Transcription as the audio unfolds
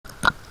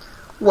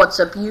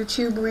What's up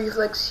YouTube,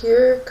 Reflex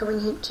here,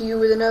 coming to you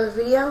with another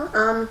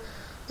video.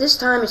 This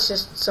time it's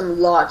just some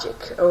logic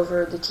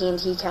over the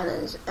TNT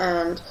cannons,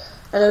 and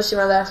I noticed in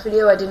my last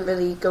video I didn't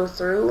really go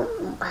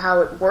through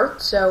how it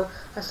worked, so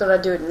I thought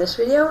I'd do it in this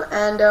video,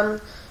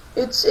 and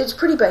it's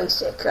pretty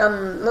basic.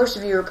 Most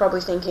of you are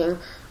probably thinking,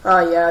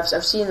 oh yeah,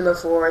 I've seen them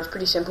before, it's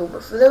pretty simple,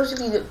 but for those of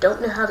you that don't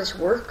know how this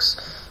works,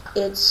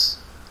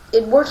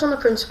 it works on the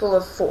principle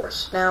of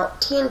force. Now,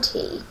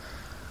 TNT,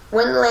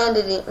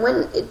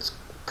 when it's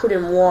put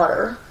in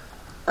water,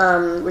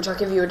 which I'll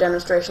give you a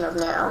demonstration of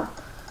now.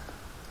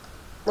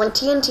 When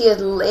TNT is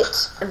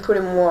lit and put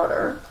in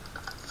water,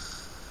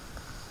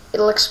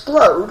 it'll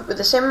explode with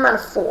the same amount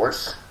of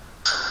force.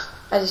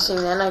 As you've seen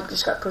then, I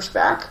just got pushed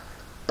back,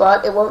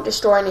 but it won't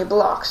destroy any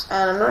blocks.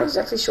 And I'm not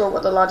exactly sure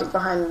what the logic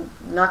behind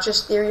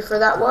Notch's theory for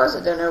that was.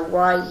 I don't know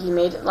why he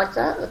made it like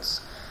that.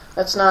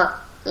 That's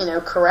not,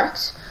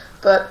 correct.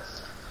 But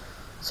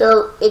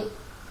so it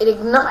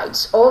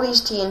ignites all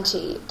these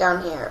TNT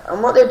down here,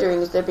 and what they're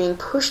doing is they're being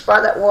pushed by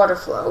that water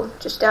flow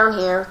just down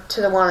here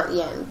to the one at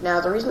the end.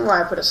 Now the reason why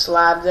I put a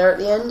slab there at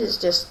the end is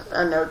just,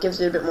 I don't know, it gives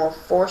it a bit more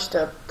force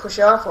to push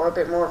off, or a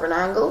bit more of an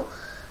angle,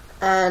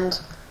 and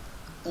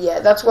yeah,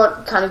 that's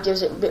what kind of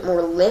gives it a bit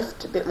more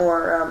lift, a bit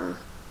more,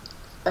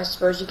 I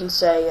suppose you can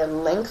say, a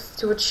length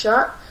to its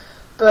shot.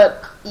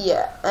 But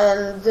yeah,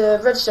 and the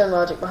redstone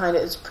logic behind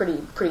it is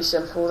pretty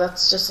simple.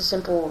 That's just a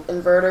simple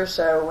inverter,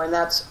 so when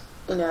that's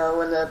when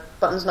the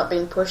button's not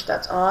being pushed,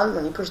 that's on.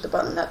 When you push the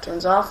button, that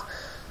turns off.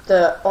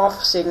 The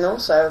off signal,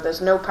 so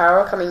there's no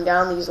power coming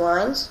down these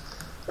lines.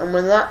 And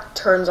when that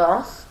turns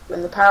off,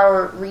 when no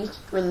power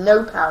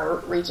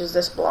reaches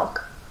this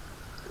block,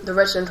 the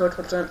redstone torch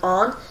will turn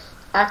on,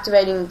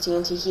 activating the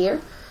TNT here,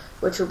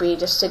 which will be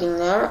just sitting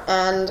there.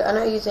 And I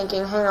know you're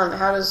thinking, hang on,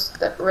 how does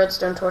that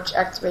redstone torch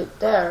activate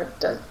there?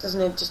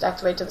 Doesn't it just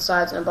activate to the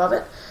sides and above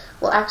it?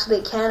 Well, actually,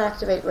 it can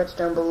activate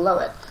redstone below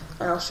it,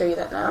 and I'll show you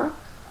that now.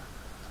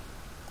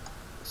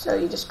 So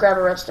you just grab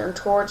a redstone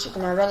torch, you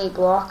can have any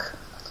block,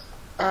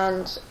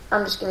 and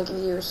I'm just going to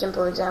give you a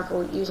simple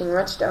example using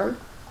redstone,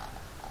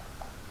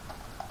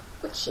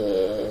 which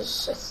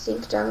is, I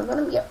think, down the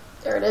bottom. Yep,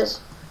 there it is.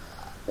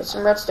 With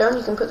some redstone,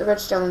 you can put the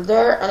redstone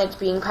there, and it's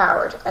being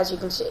powered, as you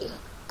can see.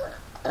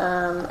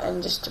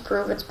 And just to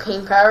prove it's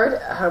being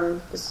powered,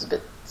 this is a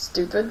bit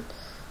stupid,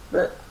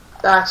 but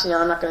actually,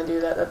 no, I'm not going to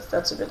do that.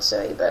 That's a bit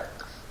silly, but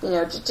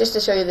just to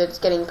show you that it's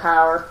getting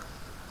power.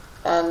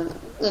 And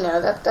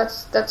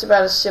that's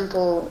about as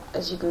simple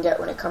as you can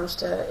get when it comes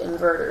to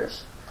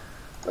inverters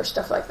or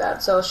stuff like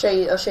that. So I'll show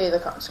you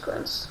the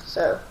consequence.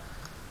 So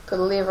put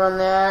a lever on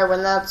there.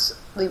 When that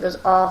lever's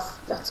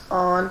off, that's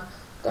on.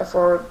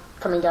 Therefore,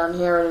 coming down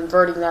here and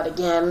inverting that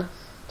again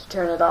to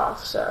turn it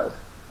off. So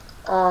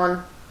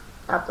on,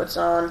 outputs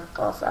on,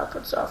 off,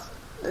 outputs off.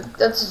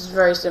 That's just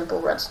very simple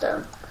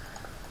redstone.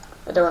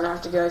 I don't want to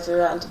have to go through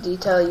that into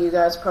detail. You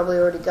guys probably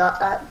already got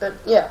that, but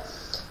yeah.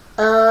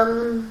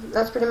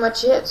 That's pretty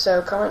much it.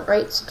 So comment,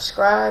 rate,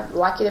 subscribe,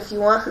 like it if you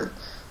want.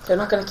 They're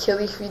not going to kill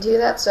you if you do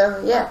that,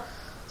 so yeah.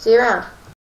 See you around.